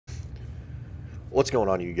What's going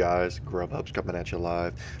on, you guys? Grubhub's coming at you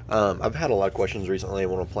live. I've had a lot of questions recently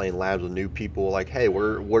when I'm playing labs with new people, like, hey,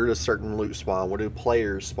 where does certain loot spawn? Where do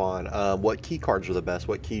players spawn? What key cards are the best?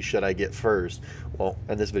 What keys should I get first? Well,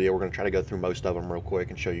 in this video, we're going to try to go through most of them real quick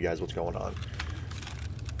and show you guys what's going on.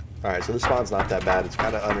 Alright, so this spawn's not that bad. It's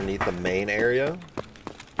kind of underneath the main area.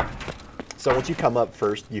 So once you come up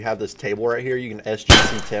first, you have this table right here. You can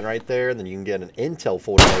SGC 10 right there, and then you can get an intel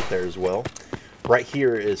folder right there as well. Right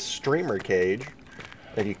here is streamer cage.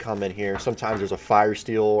 If you come in here, sometimes there's a fire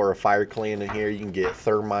steel or a fire clean in here. You can get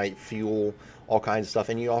thermite, fuel, all kinds of stuff.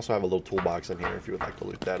 And you also have a little toolbox in here if you would like to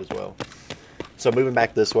loot that as well. So moving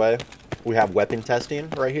back this way, we have weapon testing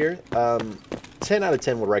right here. 10 out of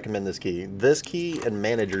 10 would recommend this key. This key and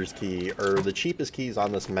manager's key are the cheapest keys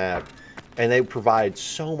on this map. And they provide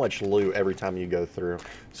so much loot every time you go through.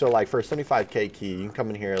 So like for a 75k key, you can come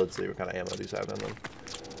in here. Let's see what kind of ammo these have in them.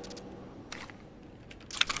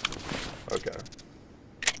 Okay.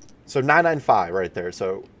 So 995 right there.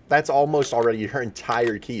 So that's almost already your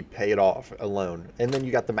entire key paid off alone. And then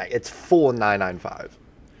you got the mag. It's full 995.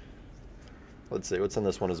 Let's see what's in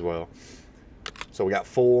this one as well. So we got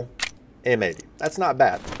full M80. That's not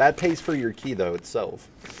bad. That pays for your key though itself.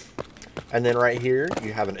 And then right here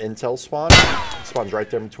you have an intel spawn. It spawns right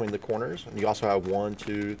there between the corners. And you also have 1,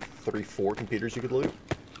 2, 3, 4 computers you could loot.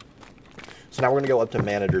 So now we're going to go up to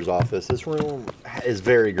manager's office. This room is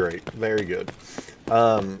very great. Very good.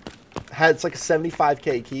 It's like a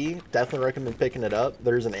 75k key. Definitely recommend picking it up.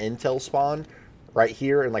 There's an intel spawn right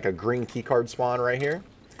here and like a green keycard spawn right here.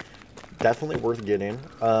 Definitely worth getting.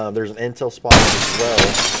 There's an intel spawn as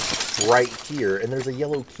well right here. And there's a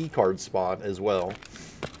yellow keycard spawn as well.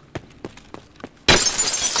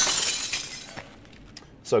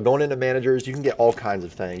 So going into managers, you can get all kinds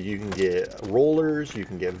of things. You can get rollers, you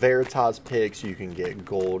can get Veritas picks, you can get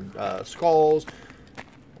gold skulls.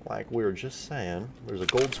 Like we were just saying, there's a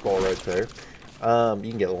gold skull right there. You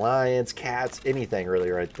can get lions, cats, anything really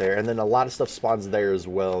right there. And then a lot of stuff spawns there as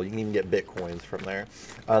well. You can even get bitcoins from there.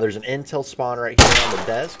 There's an intel spawn right here on the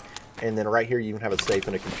desk. And then right here you can have a safe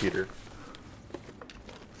and a computer.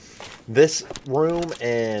 This room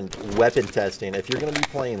and weapon testing, if you're going to be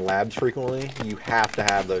playing labs frequently, you have to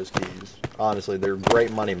have those keys. Honestly, they're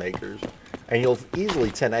great money makers. And you'll easily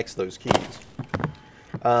 10x those keys.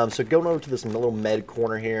 So going over to this little med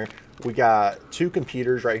corner here, we got 2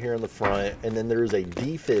 computers right here in the front, and then there's a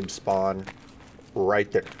defib spawn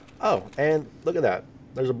right there. Oh, and look at that.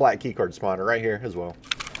 There's a black keycard spawner right here as well.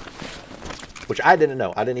 Which I didn't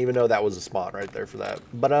know. I didn't even know that was a spawn right there for that.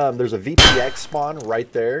 But there's a VPX spawn right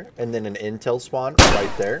there, and then an Intel spawn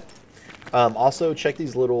right there. Also, check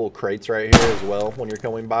these little crates right here as well when you're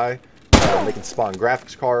going by. They can spawn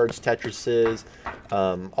graphics cards, Tetrises,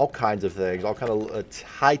 all kinds of things, all kind of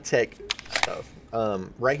high-tech stuff.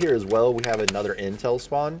 Right here as well, we have another Intel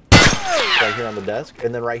spawn right here on the desk.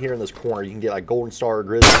 And then right here in this corner, you can get like Golden Star,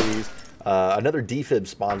 Grizzlies. Another defib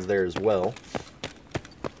spawns there as well.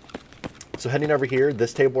 So heading over here,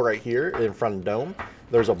 this table right here in front of Dome,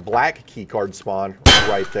 there's a black keycard spawn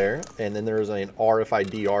right there. And then there's an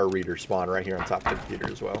RFID reader spawn right here on top of the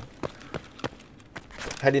computer as well.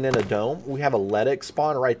 Heading into Dome, we have a Letic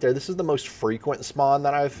spawn right there. This is the most frequent spawn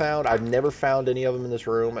that I've found. I've never found any of them in this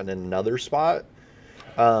room and in another spot.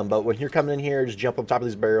 But when you're coming in here, just jump on top of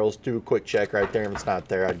these barrels, do a quick check right there. If it's not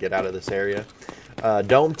there, I'd get out of this area.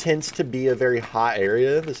 Dome tends to be a very hot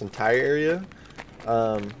area, this entire area.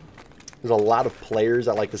 There's a lot of players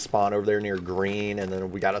that like to spawn over there near green, and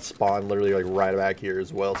then we got a spawn literally like right back here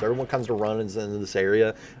as well. So everyone comes to run into this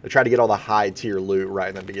area. They try to get all the high tier loot right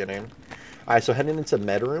in the beginning. All right, so heading into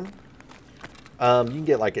med room, you can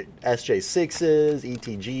get like SJ6s,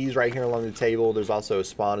 ETGs right here along the table. There's also a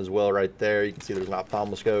spawn as well right there. You can see there's an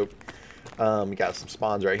ophthalmoscope. You got some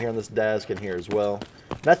spawns right here on this desk and here as well.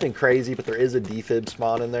 Nothing crazy, but there is a defib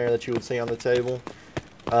spawn in there that you would see on the table.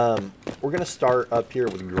 We're going to start up here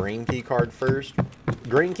with green keycard first.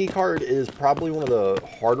 Green keycard is probably one of the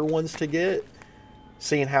harder ones to get,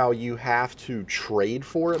 seeing how you have to trade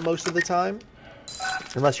for it most of the time,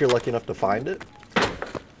 unless you're lucky enough to find it.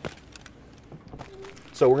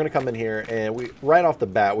 So we're going to come in here, and right off the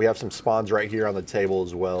bat, we have some spawns right here on the table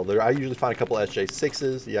as well. I usually find a couple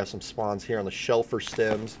SJ6s. You have some spawns here on the shelf for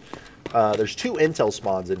stems. There's 2 Intel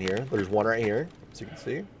spawns in here. There's one right here, as you can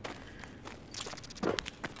see.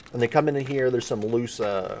 And they come in here, there's some loose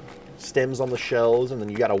stems on the shelves, and then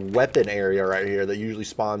you got a weapon area right here that usually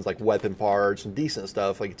spawns like weapon parts and decent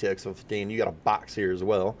stuff like a TX-15. You got a box here as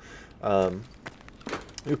well.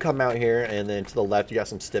 You come out here, and then to the left you got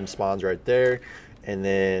some stem spawns right there, and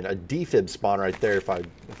then a defib spawn right there if I'm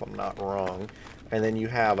not wrong. And then you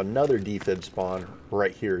have another defib spawn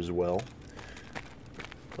right here as well.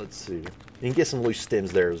 Let's see. You can get some loose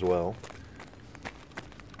stems there as well.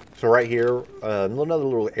 So right here, another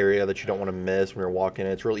little area that you don't want to miss when you're walking.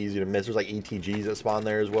 It's real easy to miss. There's like ETGs that spawn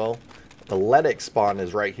there as well. The Ledex spawn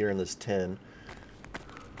is right here in this tin.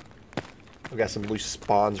 We got some loose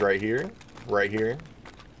spawns right here,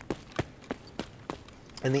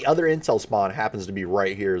 and the other intel spawn happens to be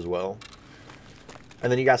right here as well.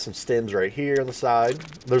 And then you got some stems right here on the side.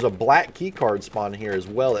 There's a black keycard spawn here as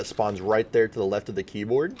well that spawns right there to the left of the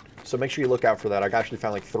keyboard. So make sure you look out for that. I actually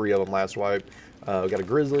found like 3 of them last wipe. We got a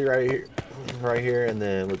grizzly right here, and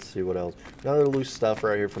then let's see what else. Another loose stuff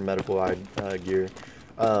right here from medical gear.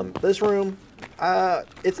 This room,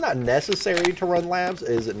 it's not necessary to run labs.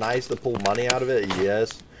 Is it nice to pull money out of it?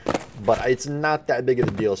 Yes. But it's not that big of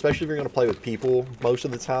a deal, especially if you're going to play with people most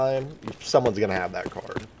of the time. Someone's going to have that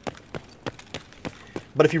card.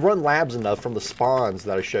 But if you run labs enough from the spawns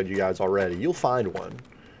that I showed you guys already, you'll find one.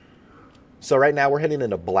 So right now we're heading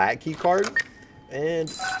into black key card. And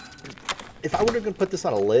if I were going to put this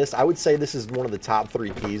on a list, I would say this is one of the top 3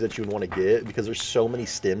 keys that you would want to get because there's so many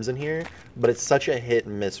stems in here. But it's such a hit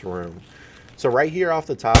and miss room. So right here off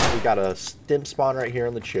the top, we got a stem spawn right here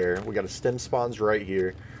on the chair. We got a stem spawns right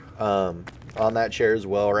here on that chair as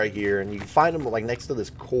well right here. And you can find them like next to this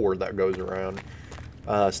cord that goes around.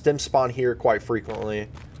 Stem spawn here quite frequently,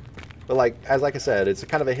 but like I said, it's a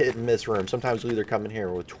kind of a hit and miss room. Sometimes you'll either come in here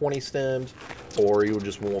with 20 stems or you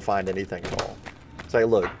just won't find anything at all. So hey,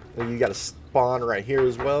 look, you got a spawn right here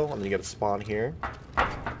as well, and then you got a spawn here.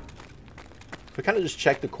 So kind of just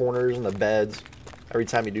check the corners and the beds every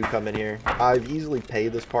time you do come in here. I've easily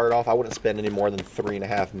paid this card off. I wouldn't spend any more than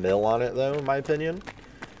 3.5 mil on it though, in my opinion.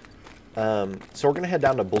 So we're gonna head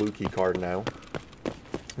down to blue key card now.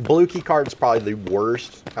 Blue key card is probably the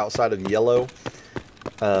worst outside of yellow.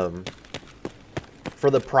 For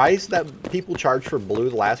the price that people charge for blue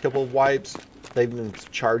the last couple of wipes, they've been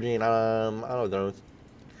charging, I don't know,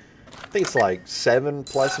 I think it's like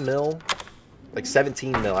 7+ mil, like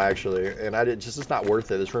 17 mil actually, and it's not worth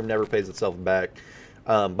it. This room never pays itself back.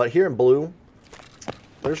 But here in blue,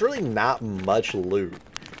 there's really not much loot,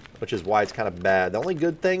 which is why it's kind of bad. The only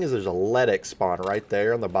good thing is there's a Ledex spawn right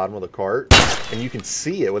there on the bottom of the cart, and you can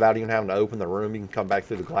see it without even having to open the room. You can come back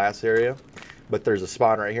through the glass area. But there's a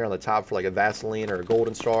spawn right here on the top for like a Vaseline or a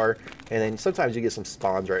Golden Star, and then sometimes you get some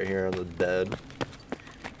spawns right here on the bed.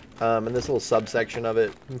 And this little subsection of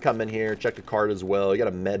it, you can come in here, check the card as well. You got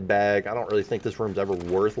a med bag. I don't really think this room's ever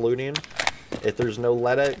worth looting if there's no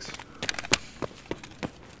Ledex.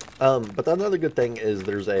 But the other good thing is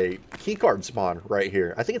there's a keycard spawn right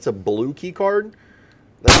here. I think it's a blue keycard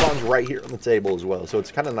that spawns right here on the table as well. So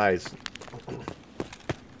it's kind of nice.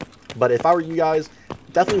 But if I were you guys,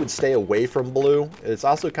 definitely would stay away from blue. It's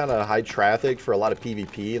also kind of high traffic for a lot of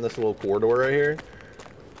PvP in this little corridor right here.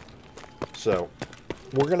 So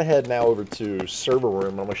we're going to head now over to server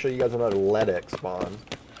room. I'm going to show you guys another Ledex spawn.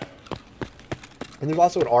 And there's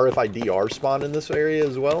also an RFID-R spawn in this area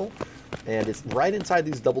as well. And it's right inside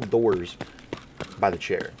these double doors by the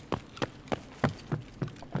chair.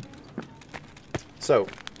 So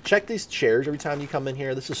check these chairs every time you come in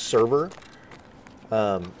here. This is server.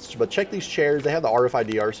 But check these chairs. They have the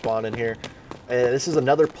RFID-R spawn in here. And this is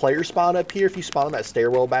another player spawn up here. If you spawn on that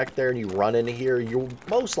stairwell back there and you run into here, you'll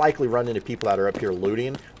most likely run into people that are up here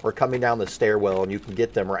looting or coming down the stairwell, and you can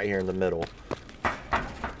get them right here in the middle.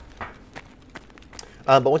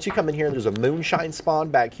 But once you come in here, there's a moonshine spawn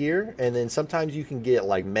back here, and then sometimes you can get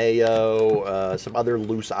like mayo, some other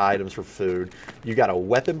loose items for food. You got a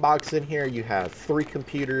weapon box in here. You have 3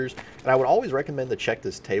 computers, and I would always recommend to check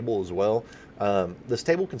this table as well. This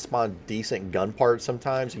table can spawn decent gun parts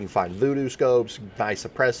sometimes. You can find voodoo scopes, nice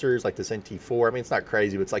suppressors like this NT4. I mean, it's not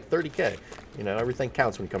crazy, but it's like 30K. You know, everything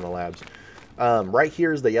counts when you come to labs. Right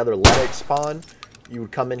here is the other Ledex spawn. You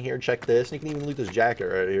would come in here and check this, and you can even loot this jacket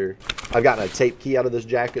right here. I've gotten a tape key out of this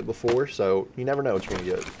jacket before, so you never know what you're going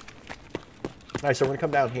to get. Alright, so we're going to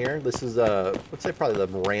come down here. This is, let's say probably the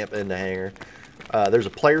ramp in the hangar. There's a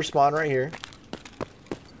player spawn right here.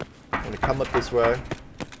 I'm going to come up this way.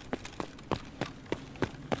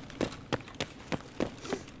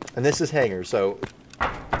 And this is hangar, so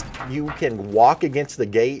you can walk against the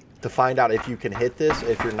gate to find out if you can hit this,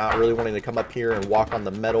 if you're not really wanting to come up here and walk on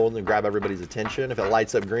the metal and grab everybody's attention. If it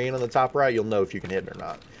lights up green on the top right, you'll know if you can hit it or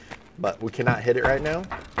not. But we cannot hit it right now.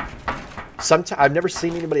 I've never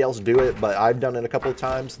seen anybody else do it, but I've done it a couple of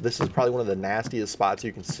times. This is probably one of the nastiest spots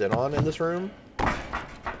you can sit on in this room.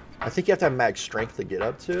 I think you have to have max strength to get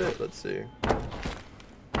up to it. Let's see.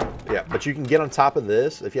 Yeah, but you can get on top of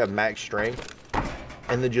this if you have max strength,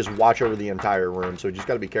 and then just watch over the entire room. So you just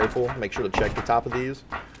got to be careful. Make sure to check the top of these.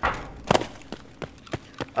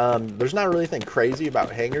 There's not really anything crazy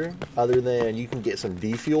about hangar other than you can get some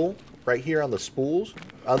defuel right here on the spools.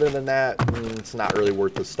 Other than that, it's not really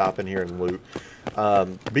worth the stop in here and loot.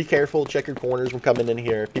 Be careful, check your corners when coming in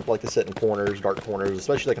here. People like to sit in corners, dark corners,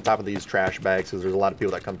 especially like on top of these trash bags, because there's a lot of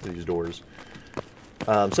people that come through these doors.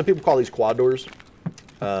 Some people call these quad doors.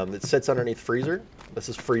 It sits underneath freezer. This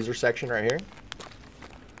is freezer section right here.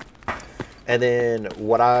 And then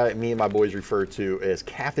what me and my boys refer to as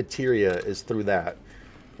cafeteria is through that,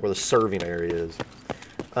 where the serving area is.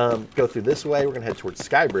 Go through this way. We're going to head towards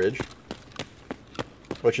Skybridge,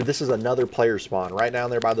 which this is another player spawn. Right down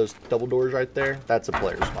there by those double doors right there, that's a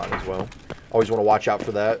player spawn as well. Always want to watch out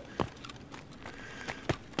for that.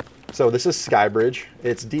 So this is Skybridge.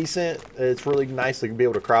 It's decent. It's really nice. You can be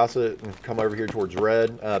able to cross it and come over here towards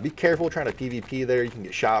red. Be careful trying to PvP there. You can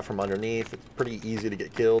get shot from underneath. It's pretty easy to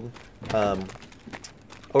get killed.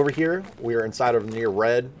 Over here, we are inside of near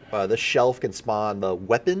red. This shelf can spawn the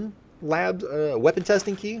weapon labs, weapon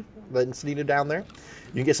testing key that's needed down there.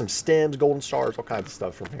 You can get some stems, golden stars, all kinds of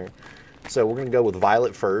stuff from here. So we're going to go with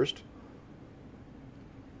Violet first.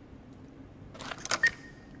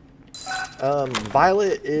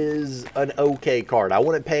 Violet is an okay card. I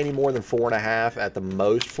wouldn't pay any more than 4.5 at the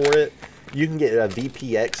most for it. You can get a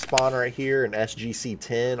VPX spawn right here, an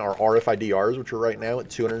SGC-10 or RFIDRs, which are right now at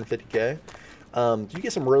 250k. You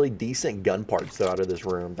get some really decent gun parts though out of this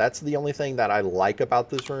room. That's the only thing that I like about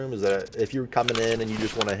this room, is that if you're coming in and you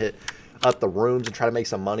just want to hit up the rooms and try to make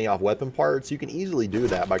some money off weapon parts, you can easily do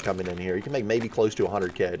that by coming in here. You can make maybe close to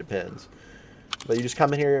 100k, depends. But you just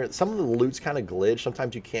come in here. Some of the loot's kind of glitched.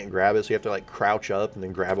 Sometimes you can't grab it, so you have to like crouch up and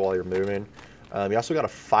then grab it while you're moving. You also got a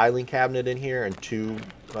filing cabinet in here and 2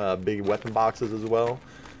 big weapon boxes as well.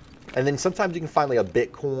 And then sometimes you can find like a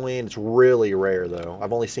Bitcoin. It's really rare though.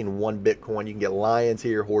 I've only seen 1 Bitcoin. You can get lions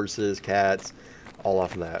here, horses, cats, all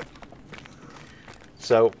off of that.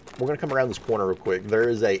 So we're going to come around this corner real quick. There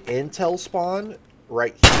is a Intel spawn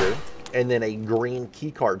right here, and then a green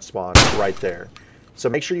keycard spawn right there. So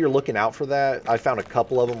make sure you're looking out for that. I found a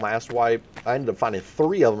couple of them last wipe. I ended up finding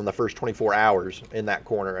 3 of them in the first 24 hours in that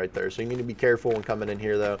corner right there. So you need to be careful when coming in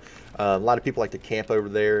here though. A lot of people like to camp over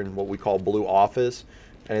there in what we call blue office.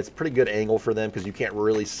 And it's a pretty good angle for them because you can't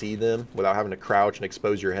really see them without having to crouch and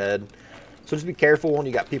expose your head. So just be careful when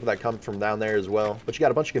you got people that come from down there as well. But you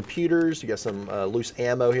got a bunch of computers. You got some loose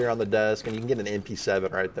ammo here on the desk. And you can get an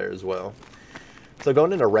MP7 right there as well. So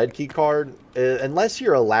going into red key card, unless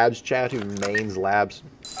you're a labs chat who mains labs,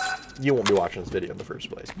 you won't be watching this video in the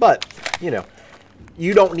first place. But, you know,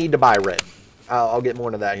 you don't need to buy red. I'll get more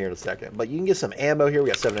into that here in a second. But you can get some ammo here.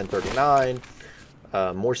 We got 7N39.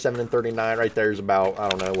 More 7N39 right there is about, I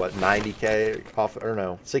don't know, what, 90k off, or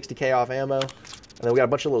no, 60k off ammo. And then we got a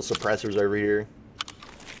bunch of little suppressors over here.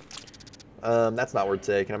 That's not worth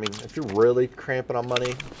taking. I mean, if you're really cramping on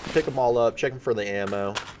money, pick them all up, check them for the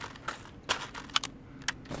ammo.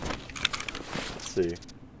 See,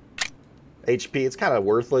 HP, it's kind of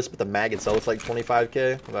worthless, but the mag itself is like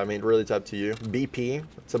 25k. I mean, really, it's up to you. BP,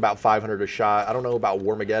 it's about 500 a shot. I don't know about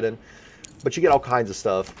Warmageddon, but you get all kinds of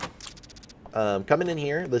stuff. Coming in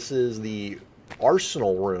here, this is the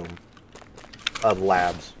arsenal room of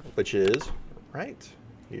labs, which is right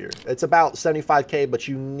here. It's about 75k, but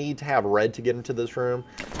you need to have red to get into this room,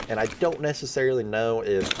 and I don't necessarily know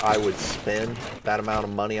if I would spend that amount of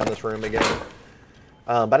money on this room again.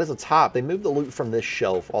 But at the top, they moved the loot from this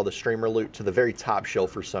shelf, all the streamer loot, to the very top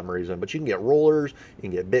shelf for some reason. But you can get rollers, you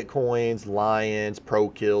can get bitcoins, lions, pro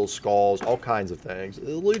kills, skulls, all kinds of things.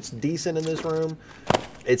 The loot's decent in this room.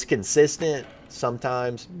 It's consistent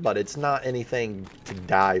sometimes, but it's not anything to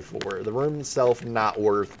die for. The room itself not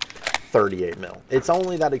worth 38 mil. It's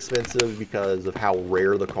only that expensive because of how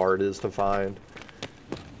rare the card is to find.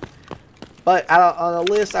 But on a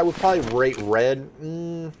list, I would probably rate red.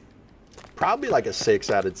 Probably like a 6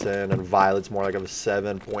 out of 10, and Violet's more like a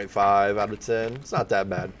 7.5 out of 10. It's not that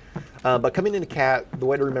bad. But coming into cat, the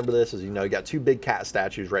way to remember this is, you know, you got 2 big cat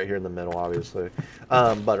statues right here in the middle, obviously.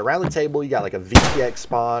 But around the table, you got like a VPX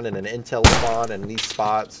spawn and an Intel spawn, and these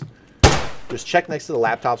spots. Just check next to the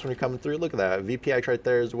laptops when you're coming through. Look at that. VPX right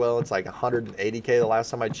there as well. It's like 180k the last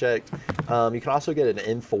time I checked. You can also get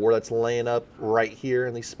an M4 that's laying up right here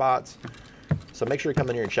in these spots. So make sure you come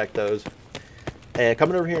in here and check those. And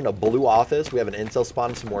coming over here in a blue office, we have an Intel spawn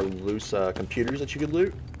and some more loose computers that you could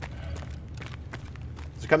loot.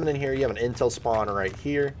 So coming in here, you have an Intel spawn right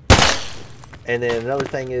here. And then another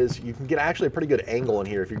thing is, you can get actually a pretty good angle in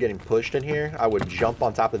here if you're getting pushed in here. I would jump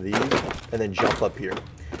on top of these and then jump up here.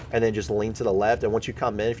 And then just lean to the left. And once you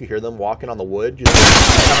come in, if you hear them walking on the wood, just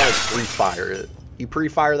kind of like pre-fire it. You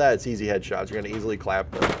pre-fire that, it's easy headshots. You're going to easily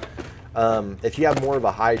clap them. If you have more of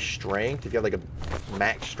a high strength, if you have like a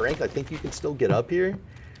max strength, I think you can still get up here.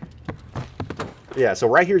 Yeah, so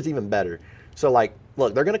right here is even better. So, like,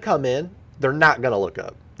 look, they're going to come in. They're not going to look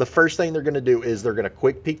up. The first thing they're going to do is they're going to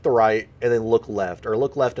quick peek the right and then look left, or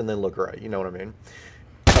look left and then look right. You know what I mean?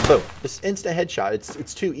 Boom. Just instant headshot.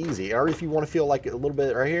 It's too easy. Or if you want to feel like a little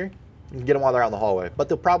bit right here, you can get them while they're out in the hallway. But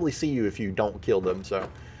they'll probably see you if you don't kill them. So,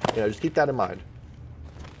 you know, just keep that in mind.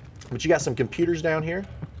 But you got some computers down here.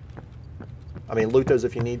 I mean, loot those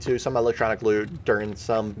if you need to. Some electronic loot during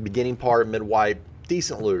some beginning part, mid-wipe.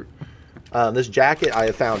 Decent loot. This jacket, I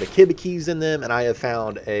have found a Kiba keys in them, and I have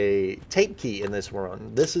found a tape key in this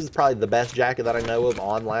run. This is probably the best jacket that I know of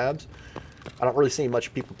on labs. I don't really see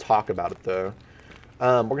much people talk about it, though.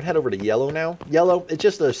 We're going to head over to yellow now. Yellow, it's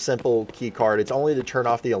just a simple key card. It's only to turn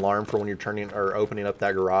off the alarm for when you're turning or opening up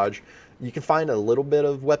that garage. You can find a little bit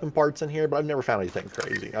of weapon parts in here, but I've never found anything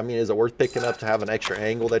crazy. I mean, is it worth picking up to have an extra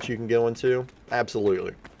angle that you can go into?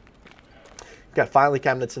 Absolutely. Got filing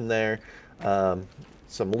cabinets in there.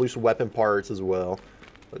 Some loose weapon parts as well.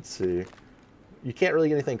 Let's see. You can't really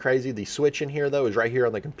get anything crazy. The switch in here, though, is right here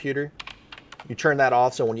on the computer. You turn that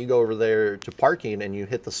off, so when you go over there to parking and you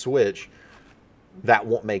hit the switch, that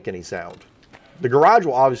won't make any sound. The garage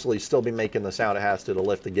will obviously still be making the sound it has to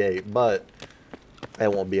lift the gate, but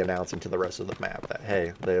it won't be announcing to the rest of the map that,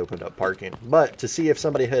 hey, they opened up parking. But to see if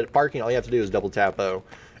somebody hit parking, all you have to do is double tap O,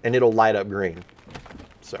 and it'll light up green.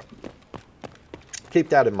 So, keep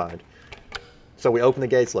that in mind. So we open the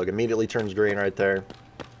gates, look, immediately turns green right there.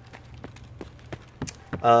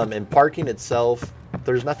 And parking itself,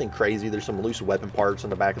 there's nothing crazy. There's some loose weapon parts in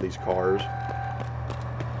the back of these cars.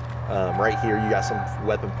 Right here, you got some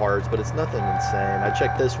weapon parts, but it's nothing insane. I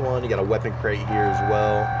checked this one. You got a weapon crate here as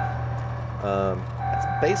well.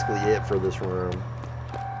 That's basically it for this room.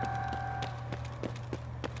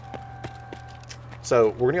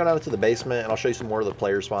 So we're going to go down into the basement, and I'll show you some more of the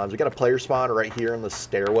player spawns. We got a player spawn right here in the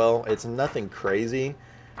stairwell. It's nothing crazy,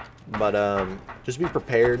 but just be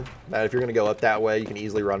prepared that if you're going to go up that way, you can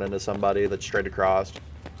easily run into somebody that's straight across.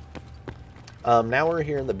 Now we're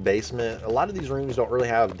here in the basement. A lot of these rooms don't really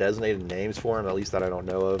have designated names for them, at least that I don't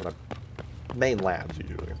know of. Main labs,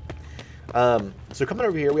 usually. So coming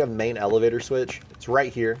over here, we have the main elevator switch. It's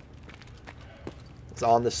right here. It's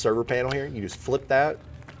on this server panel here. You just flip that.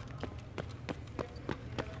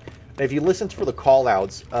 And if you listen for the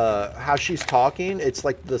call-outs, how she's talking, it's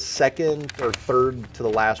like the second or third to the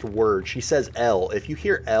last word. She says L. If you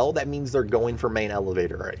hear L, that means they're going for main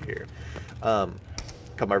elevator right here.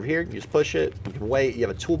 Come over here, you just push it, you can wait, you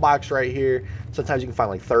have a toolbox right here. Sometimes you can find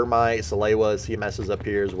like thermite, Salewa, CMS's up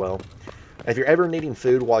here as well. If you're ever needing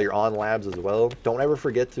food while you're on labs as well, don't ever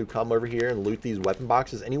forget to come over here and loot these weapon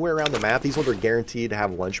boxes. Anywhere around the map, these ones are guaranteed to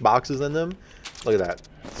have lunch boxes in them. Look at that.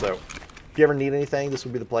 So, if you ever need anything, this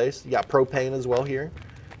would be the place. You got propane as well here.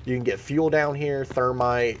 You can get fuel down here,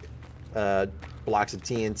 thermite, blocks of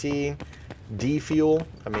TNT, D-fuel.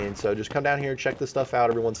 I mean, so just come down here, check this stuff out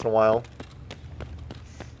every once in a while.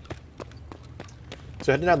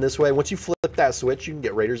 So heading down this way, once you flip that switch, you can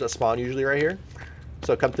get raiders that spawn usually right here.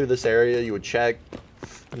 So come through this area, you would check.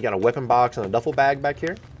 You got a weapon box and a duffel bag back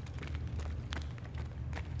here.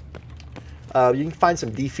 You can find some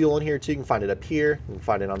D-fuel in here too. You can find it up here. You can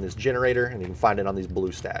find it on this generator, and you can find it on these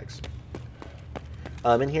blue stacks.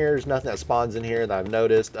 In here, there's nothing that spawns in here that I've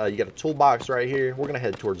noticed. You got a toolbox right here. We're going to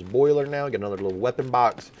head towards boiler now. Get another little weapon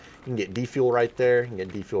box. You can get D-fuel right there. You can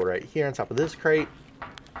get D-fuel right here on top of this crate,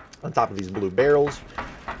 on top of these blue barrels.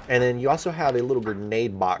 And then you also have a little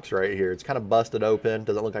grenade box right here. It's kind of busted open.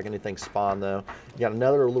 Doesn't look like anything spawned though. You got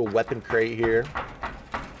another little weapon crate here.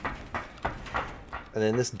 And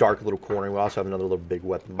then this dark little corner, we also have another little big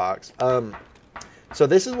weapon box. So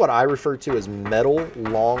this is what I refer to as metal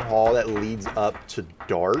long hall that leads up to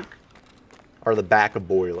dark, or the back of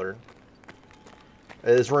boiler.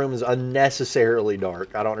 This room is unnecessarily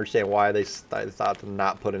dark. I don't understand why they thought to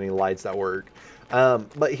not put any lights that work.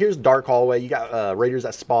 But here's dark hallway. You got raiders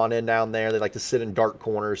that spawn in down there. They like to sit in dark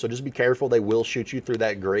corners, so just be careful. They will shoot you through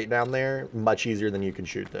that grate down there much easier than you can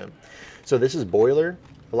shoot them. So this is boiler.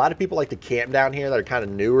 A lot of people like to camp down here that are kind of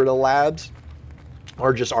newer to labs,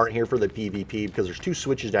 or just aren't here for the PvP, because there's two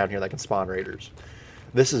switches down here that can spawn raiders.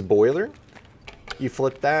 This is boiler. You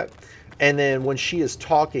flip that, and then when she is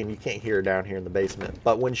talking, you can't hear her down here in the basement,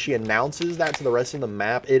 but when she announces that to the rest of the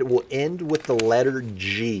map, it will end with the letter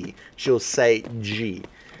G. She'll say G.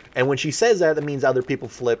 And when she says that, that means other people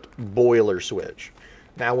flipped boiler switch.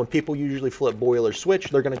 Now, when people usually flip boiler switch,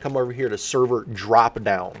 they're going to come over here to server drop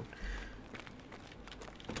down.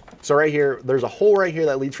 So right here, there's a hole right here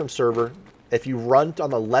that leads from server. If you run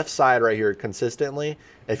on the left side right here consistently,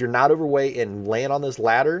 if you're not overweight and land on this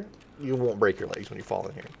ladder, you won't break your legs when you fall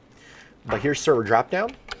in here. But here's server drop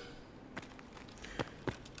down.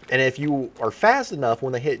 And if you are fast enough,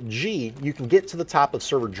 when they hit G, you can get to the top of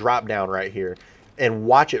server drop down right here and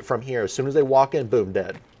watch it from here. As soon as they walk in, boom,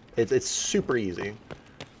 dead. It's super easy.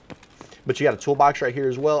 But you got a toolbox right here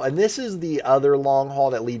as well. And this is the other long haul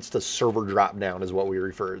that leads to server drop down is what we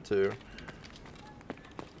refer to.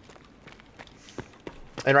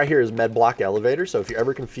 And right here is med block elevator. So if you're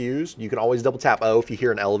ever confused, you can always double tap O if you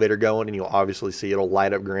hear an elevator going, and you'll obviously see it'll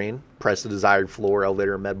light up green. Press the desired floor,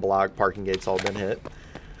 elevator, med block, parking gates all been hit.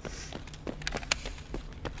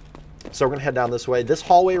 So we're going to head down this way. This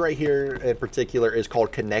hallway right here in particular is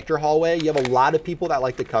called connector hallway. You have a lot of people that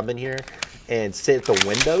like to come in here and sit at the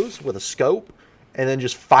windows with a scope and then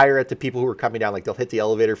just fire at the people who are coming down. Like they'll hit the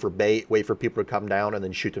elevator for bait, wait for people to come down, and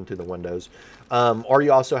then shoot them through the windows. Or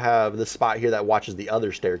you also have this spot here that watches the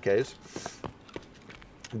other staircase.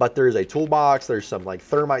 But there's a toolbox. There's some like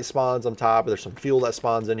thermite spawns on top. There's some fuel that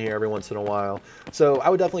spawns in here every once in a while. So I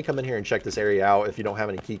would definitely come in here and check this area out if you don't have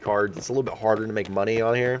any key cards. It's a little bit harder to make money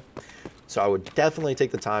on here. So I would definitely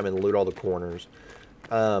take the time and loot all the corners.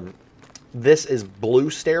 This is blue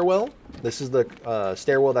stairwell. This is the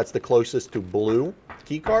stairwell that's the closest to blue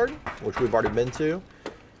key card, which we've already been to.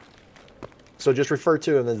 So just refer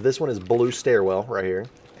to them as this one is blue stairwell right here.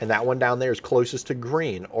 And that one down there is closest to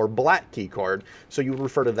green or black key card. So you would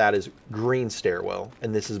refer to that as green stairwell.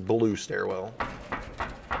 And this is blue stairwell.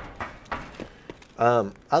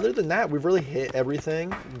 Other than that, we've really hit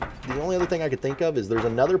everything. The only other thing I could think of is there's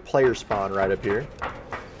another player spawn right up here.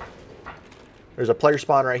 There's a player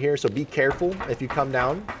spawn right here, so be careful if you come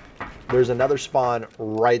down. There's another spawn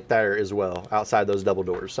right there as well, outside those double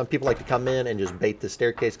doors. Some people like to come in and just bait the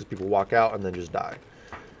staircase because people walk out and then just die.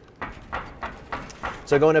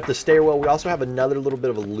 So going up the stairwell, we also have another little bit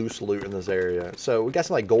of a loose loot in this area. So we got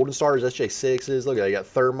some like golden stars, SJ6s. Look at that, you got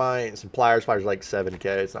thermite and some pliers. Pliers like 7K.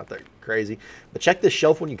 It's not that crazy. But check this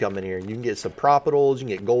shelf when you come in here. You can get some propitals, you can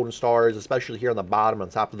get golden stars, especially here on the bottom on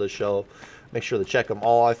top of the shelf. Make sure to check them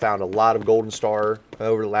all. I found a lot of golden star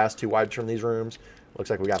over the last 2 wipes from these rooms. Looks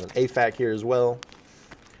like we got an AFAC here as well.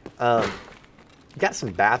 You got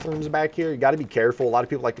some bathrooms back here. You got to be careful. A lot of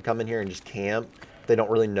people like to come in here and just camp. They don't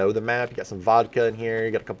really know the map. You got some vodka in here.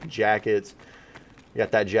 You got a couple jackets. You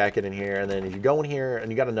got that jacket in here. And then if you go in here and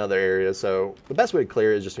you got another area. So the best way to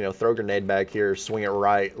clear is just, you know, throw a grenade back here, swing it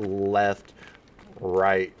right, left,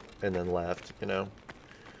 right, and then left, you know.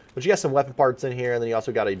 But you got some weapon parts in here. And then you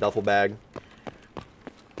also got a duffel bag.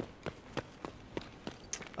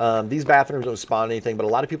 These bathrooms don't spawn anything, but a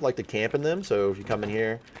lot of people like to camp in them. So if you come in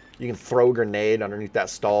here, you can throw a grenade underneath that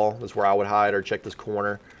stall. That's where I would hide, or check this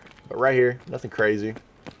corner. But right here, nothing crazy.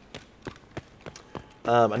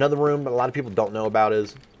 Another room a lot of people don't know about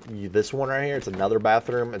is this one right here. It's another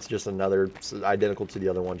bathroom. It's just another, it's identical to the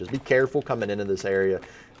other one. Just be careful coming into this area.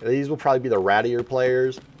 These will probably be the rattier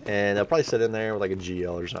players, and they'll probably sit in there with like a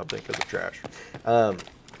GL or something because of trash.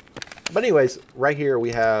 But anyways, right here we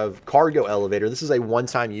have cargo elevator. This is a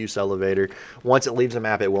one-time use elevator. Once it leaves the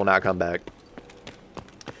map, it will not come back.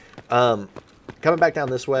 Coming back down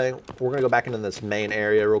this way, we're going to go back into this main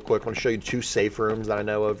area real quick. I want to show you 2 safe rooms that I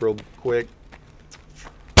know of real quick.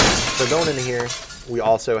 So going into here, we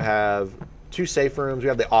also have 2 safe rooms. We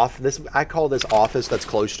have the office. I call this office that's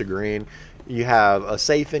close to green. You have a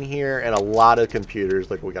safe in here and a lot of computers.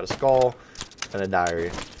 Like we got a skull and a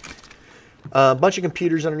diary. A bunch of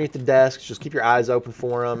computers underneath the desks. Just keep your eyes open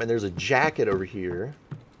for them. And there's a jacket over here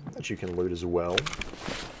that you can loot as well.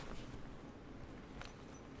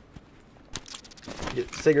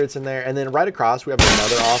 Get cigarettes in there. And then right across, we have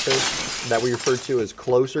another office that we refer to as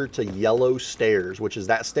closer to yellow stairs, which is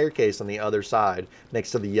that staircase on the other side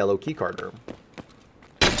next to the yellow keycard room.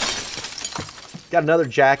 Got another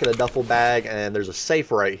jacket, a duffel bag, and there's a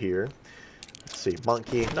safe right here. Let's see, monk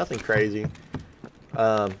key, nothing crazy.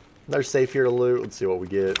 Another safe here to loot. Let's see what we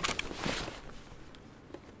get.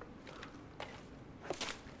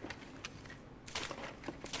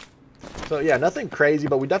 So yeah, nothing crazy,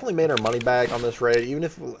 but we definitely made our money back on this raid. Even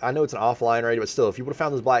if, I know it's an offline raid, but still, if you would have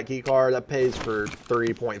found this black key card, that pays for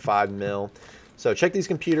 3.5 mil. So check these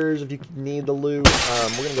computers if you need the loot.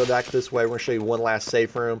 We're going to go back this way. We're going to show you one last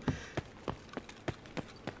safe room.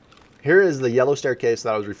 Here is the yellow staircase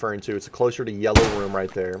that I was referring to. It's closer to yellow room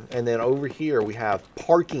right there. And then over here we have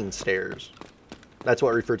parking stairs. That's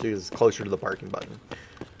what I refer to as closer to the parking button.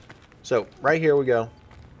 So right here we go.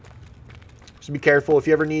 Just be careful if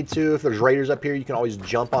you ever need to. If there's raiders up here, you can always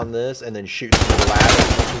jump on this and then shoot from the ladder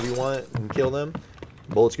as much as you want and kill them.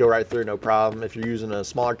 Bullets go right through, no problem. If you're using a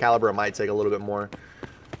smaller caliber, it might take a little bit more.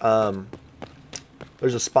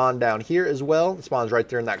 There's a spawn down here as well. The spawn's right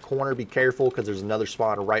there in that corner. Be careful because there's another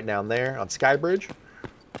spawn right down there on Skybridge.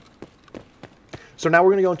 So now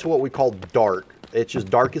we're going to go into what we call dark. It's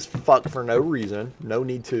just dark as fuck for no reason. No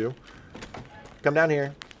need to. Come down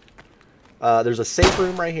here. There's a safe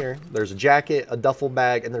room right here. There's a jacket, a duffel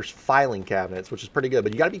bag, and there's filing cabinets, which is pretty good.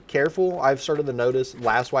 But you got to be careful. I've started to notice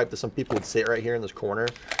last wipe that some people would sit right here in this corner,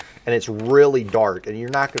 and it's really dark. And you're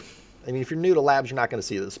not going to, I mean, if you're new to labs, you're not going to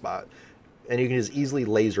see this spot. And you can just easily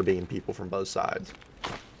laser beam people from both sides.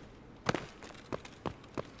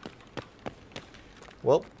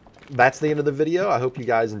 Well, that's the end of the video. I hope you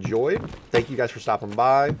guys enjoyed. Thank you guys for stopping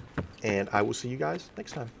by, and I will see you guys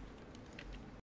next time.